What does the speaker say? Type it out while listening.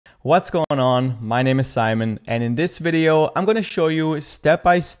What's going on? My name is Simon, and in this video, I'm going to show you step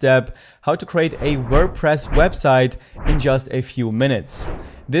by step how to create a WordPress website in just a few minutes.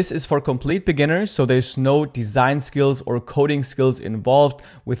 This is for complete beginners, so there's no design skills or coding skills involved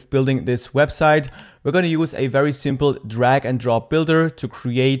with building this website. We're going to use a very simple drag and drop builder to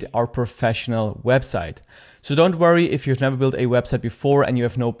create our professional website. So don't worry if you've never built a website before and you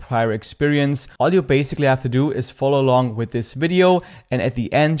have no prior experience. All you basically have to do is follow along with this video, and at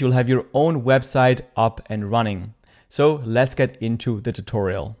the end you'll have your own website up and running. So let's get into the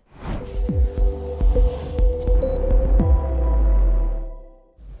tutorial.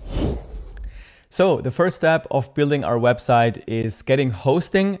 So the first step of building our website is getting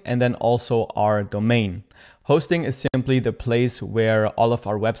hosting and then also our domain. Hosting is simply the place where all of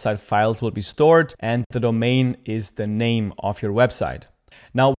our website files will be stored, and the domain is the name of your website.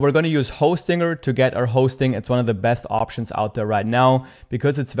 Now we're going to use Hostinger to get our hosting. It's one of the best options out there right now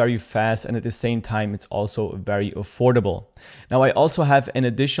because it's very fast and at the same time it's also very affordable. Now I also have an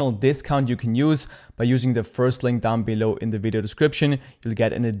additional discount you can use by using the first link down below in the video description. You'll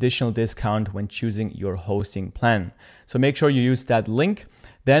get an additional discount when choosing your hosting plan. So make sure you use that link.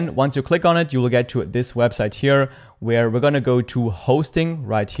 Then once you click on it, you will get to this website here where we're going to go to hosting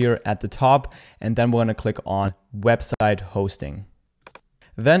right here at the top, and then we're going to click on website hosting.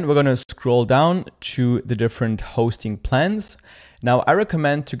 Then we're going to scroll down to the different hosting plans. Now I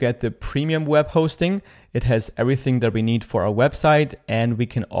recommend to get the premium web hosting. It has everything that we need for our website, and we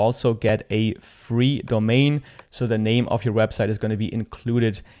can also get a free domain. So the name of your website is going to be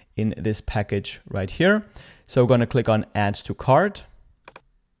included in this package right here. So we're going to click on add to cart.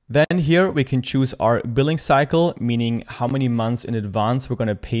 Then here we can choose our billing cycle, meaning how many months in advance we're going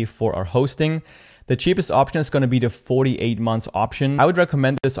to pay for our hosting. The cheapest option is going to be the 48 months option. I would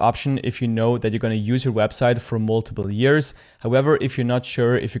recommend this option if you know that you're going to use your website for multiple years. However, if you're not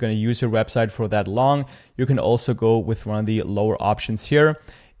sure if you're going to use your website for that long, you can also go with one of the lower options here.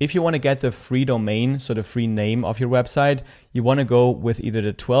 If you want to get the free domain, so the free name of your website, you want to go with either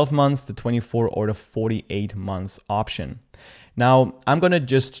the 12 months, the 24 or the 48 months option. Now, I'm going to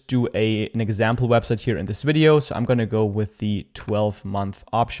just do an example website here in this video. So I'm going to go with the 12-month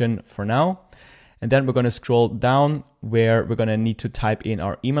option for now. And then we're going to scroll down where we're going to need to type in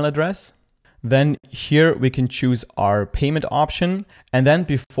our email address. Then here we can choose our payment option. And then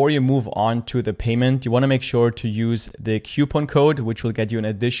before you move on to the payment, you want to make sure to use the coupon code, which will get you an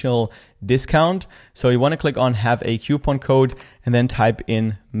additional discount. So you want to click on have a coupon code and then type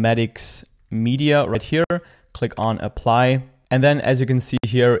in Medics Media right here. Click on apply. And then as you can see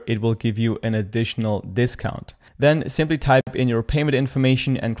here, it will give you an additional discount. Then simply type in your payment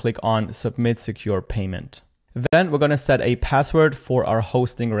information and click on submit secure payment. Then we're going to set a password for our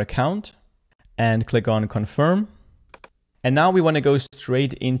Hostinger account and click on confirm. And now we want to go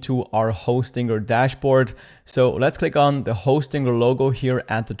straight into our Hostinger dashboard. So let's click on the Hostinger logo here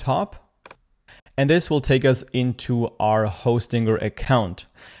at the top. And this will take us into our Hostinger account.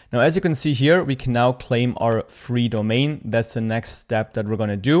 Now, as you can see here, we can now claim our free domain. That's the next step that we're going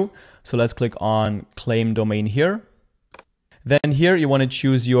to do. So let's click on claim domain here. Then here you want to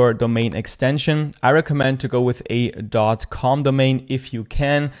choose your domain extension. I recommend to go with a .com domain if you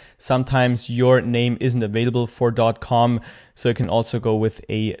can. Sometimes your name isn't available for .com, so you can also go with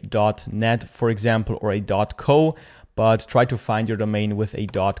a .net, for example, or a .co. But try to find your domain with a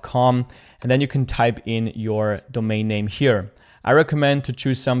 .com, and then you can type in your domain name here. I recommend to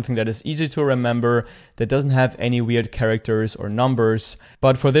choose something that is easy to remember, that doesn't have any weird characters or numbers.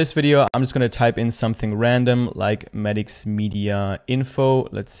 But for this video, I'm just going to type in something random like Medics Media Info.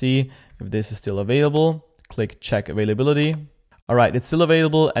 Let's see if this is still available. Click check availability. All right, it's still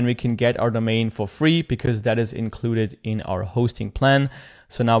available and we can get our domain for free because that is included in our hosting plan.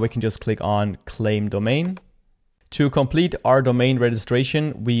 So now we can just click on claim domain. To complete our domain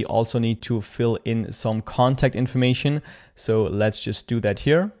registration, we also need to fill in some contact information. So let's just do that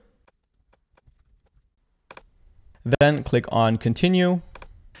here. Then click on continue.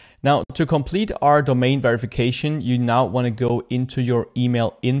 Now to complete our domain verification, you now want to go into your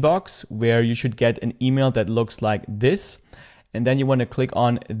email inbox where you should get an email that looks like this. And then you want to click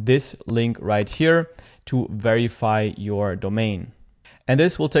on this link right here to verify your domain. And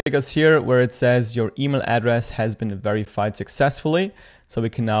this will take us here where it says your email address has been verified successfully. So we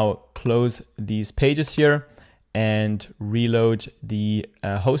can now close these pages here and reload the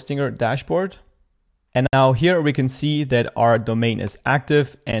Hostinger dashboard. And now here we can see that our domain is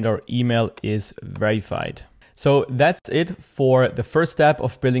active and our email is verified. So that's it for the first step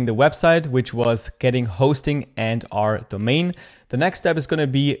of building the website, which was getting hosting and our domain. The next step is going to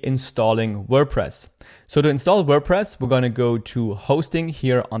be installing WordPress. So to install WordPress, we're going to go to hosting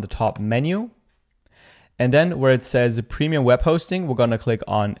here on the top menu. And then where it says premium web hosting, we're going to click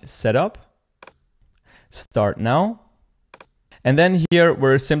on setup, start now. And then here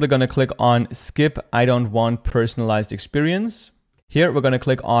we're simply going to click on skip I don't want personalized experience. Here we're going to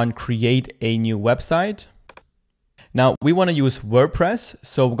click on create a new website. Now we want to use WordPress,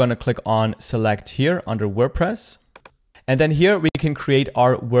 so we're going to click on select here under WordPress. And then here we can create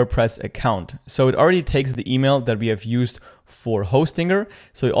our WordPress account. So it already takes the email that we have used for Hostinger.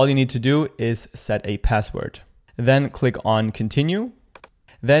 So all you need to do is set a password. Then click on continue.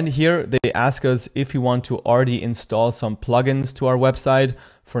 Then here they ask us if we want to already install some plugins to our website.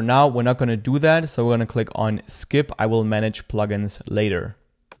 For now, we're not going to do that. So we're going to click on skip. I will manage plugins later.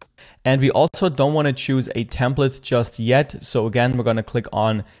 And we also don't want to choose a template just yet. So again, we're going to click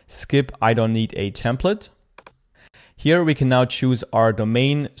on skip. I don't need a template. Here we can now choose our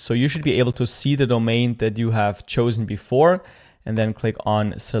domain. So you should be able to see the domain that you have chosen before and then click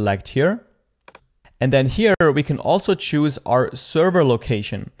on select here. And then here we can also choose our server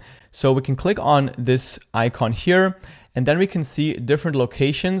location. So we can click on this icon here and then we can see different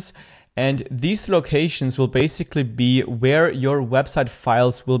locations. And these locations will basically be where your website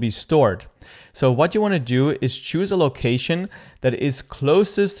files will be stored. So what you want to do is choose a location that is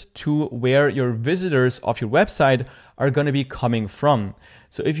closest to where your visitors of your website are going to be coming from.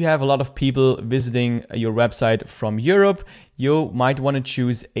 So if you have a lot of people visiting your website from Europe, you might want to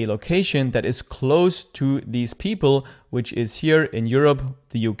choose a location that is close to these people, which is here in Europe,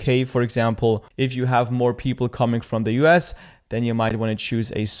 the UK, for example. If you have more people coming from the US, then you might want to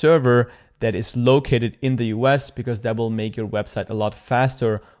choose a server that is located in the US because that will make your website a lot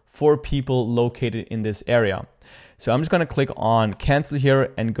faster for people located in this area. So I'm just going to click on cancel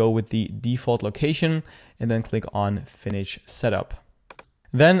here and go with the default location and then click on finish setup.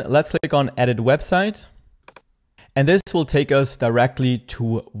 Then let's click on edit website. And this will take us directly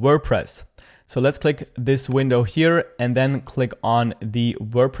to WordPress. So let's click this window here and then click on the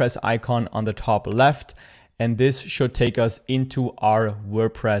WordPress icon on the top left. And this should take us into our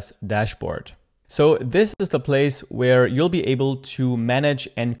WordPress dashboard. So this is the place where you'll be able to manage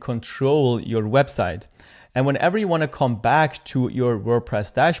and control your website. And whenever you want to come back to your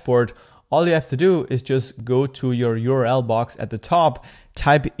WordPress dashboard, all you have to do is just go to your URL box at the top,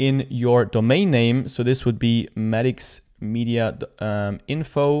 type in your domain name. So this would be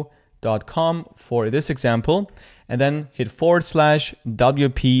medixmediainfo.com for this example, and then hit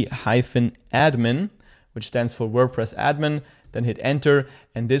 /wp-admin, which stands for WordPress admin, then hit enter,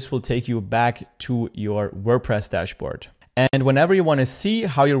 and this will take you back to your WordPress dashboard. And whenever you want to see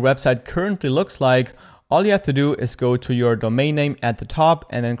how your website currently looks like, all you have to do is go to your domain name at the top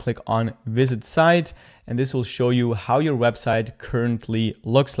and then click on visit site. And this will show you how your website currently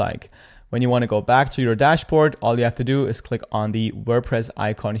looks like. When you want to go back to your dashboard, all you have to do is click on the WordPress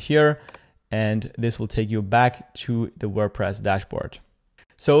icon here, and this will take you back to the WordPress dashboard.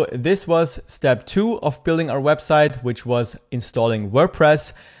 So this was step 2 of building our website, which was installing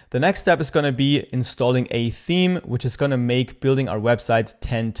WordPress. The next step is going to be installing a theme, which is going to make building our website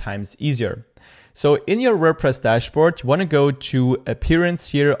 10 times easier. So in your WordPress dashboard, you want to go to Appearance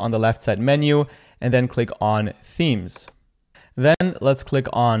here on the left side menu and then click on Themes. Then let's click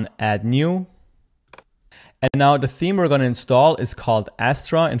on Add New. And now the theme we're going to install is called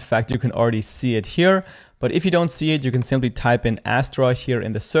Astra. In fact, you can already see it here. But if you don't see it, you can simply type in Astra here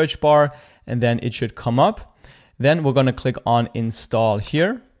in the search bar and then it should come up. Then we're going to click on Install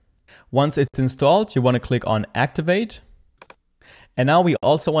here. Once it's installed, you want to click on Activate. And now we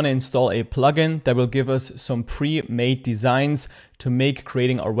also want to install a plugin that will give us some pre-made designs to make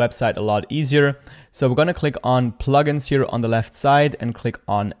creating our website a lot easier. So we're going to click on plugins here on the left side and click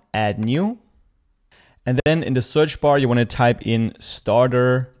on Add New. And then in the search bar, you want to type in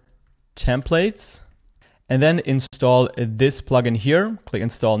Starter Templates and then install this plugin here. Click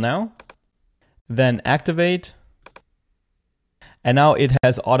Install Now, then Activate. And now it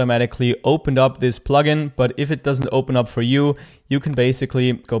has automatically opened up this plugin, but if it doesn't open up for you, you can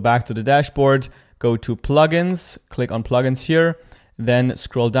basically go back to the dashboard, go to plugins, click on plugins here, then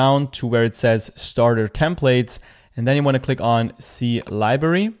scroll down to where it says starter templates. And then you want to click on see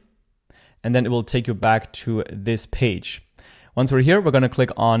library, and then it will take you back to this page. Once we're here, we're going to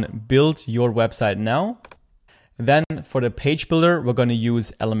click on build your website now. Then for the page builder, we're going to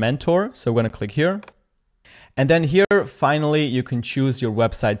use Elementor. So we're going to click here. And then here, finally, you can choose your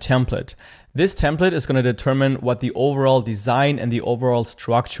website template. This template is going to determine what the overall design and the overall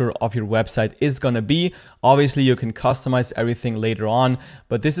structure of your website is going to be. Obviously, you can customize everything later on,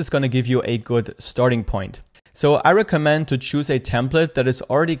 but this is going to give you a good starting point. So I recommend to choose a template that is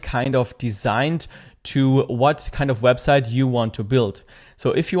already kind of designed to what kind of website you want to build.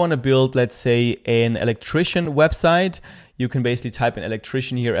 So if you want to build, let's say, an electrician website, you can basically type in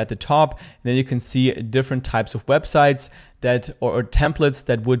electrician here at the top, and then you can see different types of websites that or templates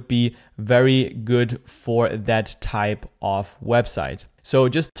that would be very good for that type of website. So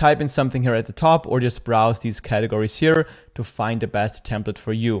just type in something here at the top or just browse these categories here to find the best template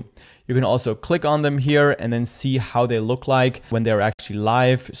for you. You can also click on them here and then see how they look like when they're actually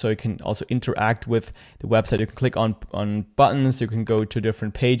live. So you can also interact with the website. You can click on buttons. You can go to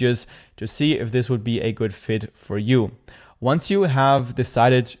different pages to see if this would be a good fit for you. Once you have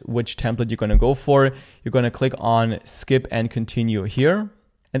decided which template you're going to go for, you're going to click on skip and continue here.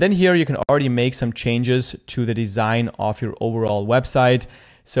 And then here you can already make some changes to the design of your overall website.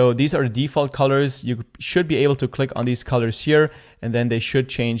 So these are the default colors. You should be able to click on these colors here and then they should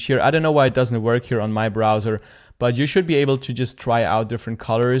change here. I don't know why it doesn't work here on my browser, but you should be able to just try out different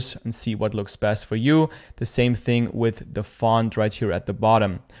colors and see what looks best for you. The same thing with the font right here at the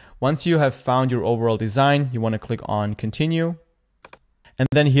bottom. Once you have found your overall design, you want to click on continue. And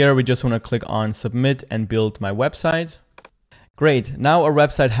then here we just want to click on submit and build my website. Great, now our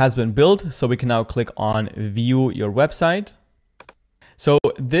website has been built, so we can now click on view your website. So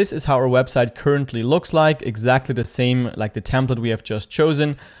this is how our website currently looks like, exactly the same like the template we have just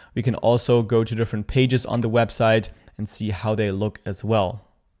chosen. We can also go to different pages on the website and see how they look as well.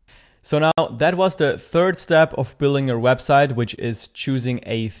 So now that was the third step of building your website, which is choosing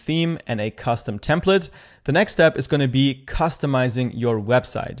a theme and a custom template. The next step is going to be customizing your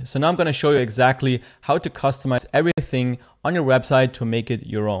website. So now I'm going to show you exactly how to customize everything on your website to make it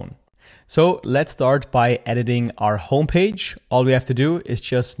your own. So let's start by editing our homepage. All we have to do is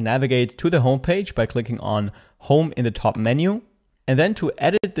just navigate to the homepage by clicking on Home in the top menu. And then to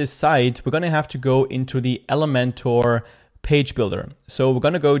edit this site, we're going to have to go into the Elementor page builder. So we're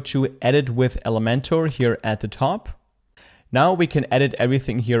going to go to edit with Elementor here at the top. Now we can edit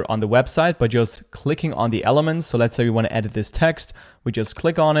everything here on the website by just clicking on the elements. So let's say we want to edit this text. We just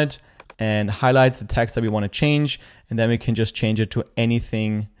click on it and highlight the text that we want to change. And then we can just change it to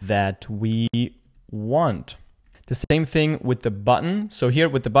anything that we want. The same thing with the button. So here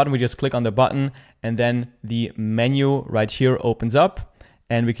with the button, we just click on the button and then the menu right here opens up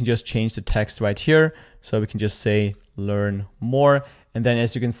and we can just change the text right here. So we can just say learn more. And then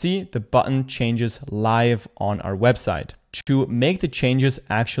as you can see, the button changes live on our website. To make the changes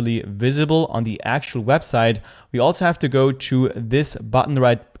actually visible on the actual website, we also have to go to this button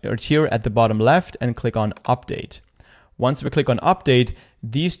right here at the bottom left and click on update. Once we click on update,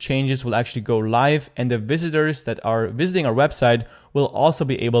 these changes will actually go live and the visitors that are visiting our website will also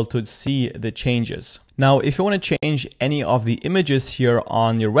be able to see the changes. Now, if you want to change any of the images here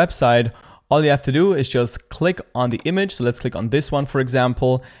on your website, all you have to do is just click on the image. So let's click on this one, for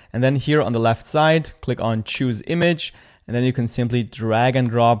example, and then here on the left side, click on choose image. And then you can simply drag and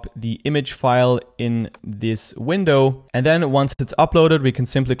drop the image file in this window. And then once it's uploaded, we can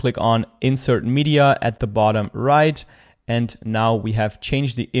simply click on insert media at the bottom right. And now we have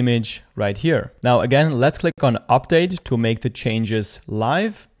changed the image right here. Now again, let's click on update to make the changes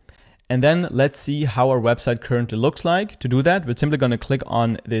live. And then let's see how our website currently looks like. To do that, we're simply going to click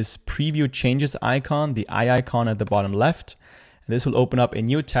on this preview changes icon, the eye icon at the bottom left. And this will open up a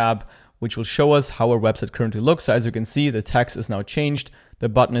new tab, which will show us how our website currently looks. So as you can see, the text is now changed, the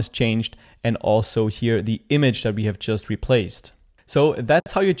button is changed, and also here the image that we have just replaced. So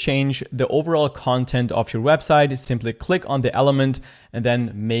that's how you change the overall content of your website. Simply click on the element and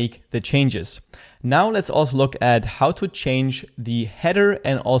then make the changes. Now let's also look at how to change the header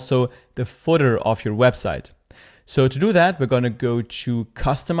and also the footer of your website. So to do that, we're going to go to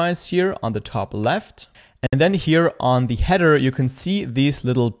customize here on the top left. And then here on the header, you can see these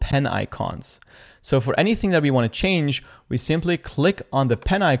little pen icons. So for anything that we want to change, we simply click on the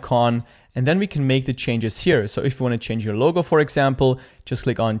pen icon and then we can make the changes here. So if you want to change your logo, for example, just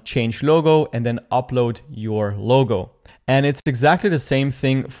click on change logo and then upload your logo. And it's exactly the same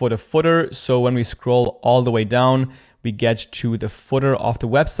thing for the footer. So when we scroll all the way down, we get to the footer of the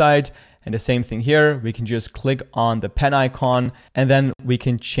website. And the same thing here, we can just click on the pen icon and then we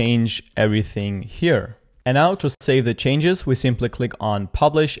can change everything here. And now to save the changes, we simply click on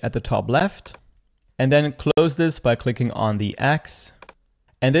publish at the top left and then close this by clicking on the X.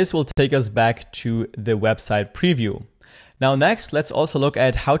 And this will take us back to the website preview. Now next, let's also look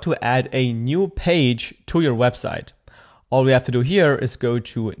at how to add a new page to your website. All we have to do here is go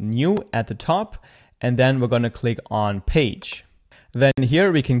to new at the top and then we're going to click on page. Then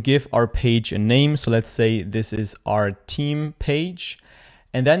here we can give our page a name. So let's say this is our team page.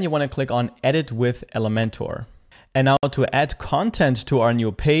 And then you want to click on Edit with Elementor. And now to add content to our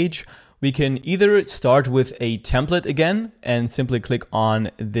new page, we can either start with a template again and simply click on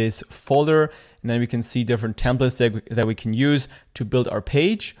this folder, and then we can see different templates that we can use to build our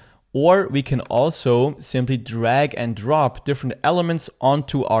page. Or we can also simply drag and drop different elements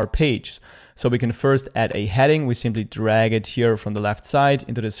onto our page. So we can first add a heading. We simply drag it here from the left side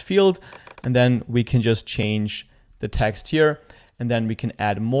into this field, and then we can just change the text here. And then we can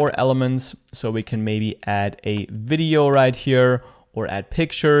add more elements. So we can maybe add a video right here, or add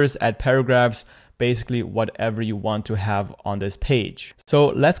pictures, add paragraphs, basically whatever you want to have on this page. So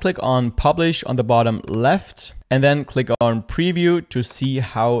let's click on Publish on the bottom left, and then click on Preview to see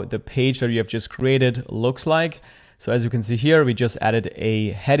how the page that you have just created looks like. So as you can see here, we just added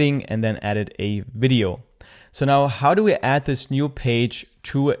a heading and then added a video. So now how do we add this new page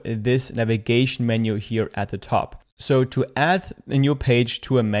to this navigation menu here at the top? So to add a new page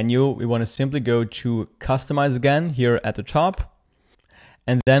to a menu, we want to simply go to Customize again here at the top.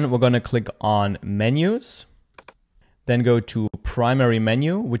 And then we're going to click on Menus, then go to Primary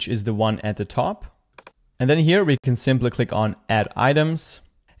Menu, which is the one at the top. And then here we can simply click on Add Items.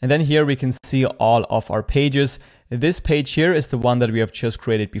 And then here we can see all of our pages. This page here is the one that we have just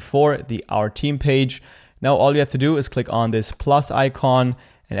created before, the Our Team page. Now all you have to do is click on this plus icon.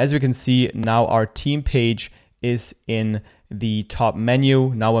 And as we can see, now our team page is in the top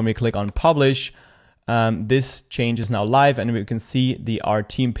menu. Now when we click on Publish, this change is now live, and we can see Our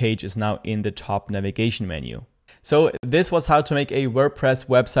Team page is now in the top navigation menu. So this was how to make a WordPress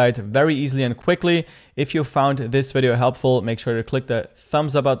website very easily and quickly. If you found this video helpful, make sure to click the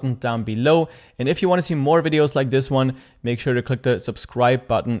thumbs up button down below. And if you want to see more videos like this one, make sure to click the subscribe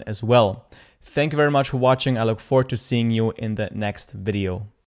button as well. Thank you very much for watching. I look forward to seeing you in the next video.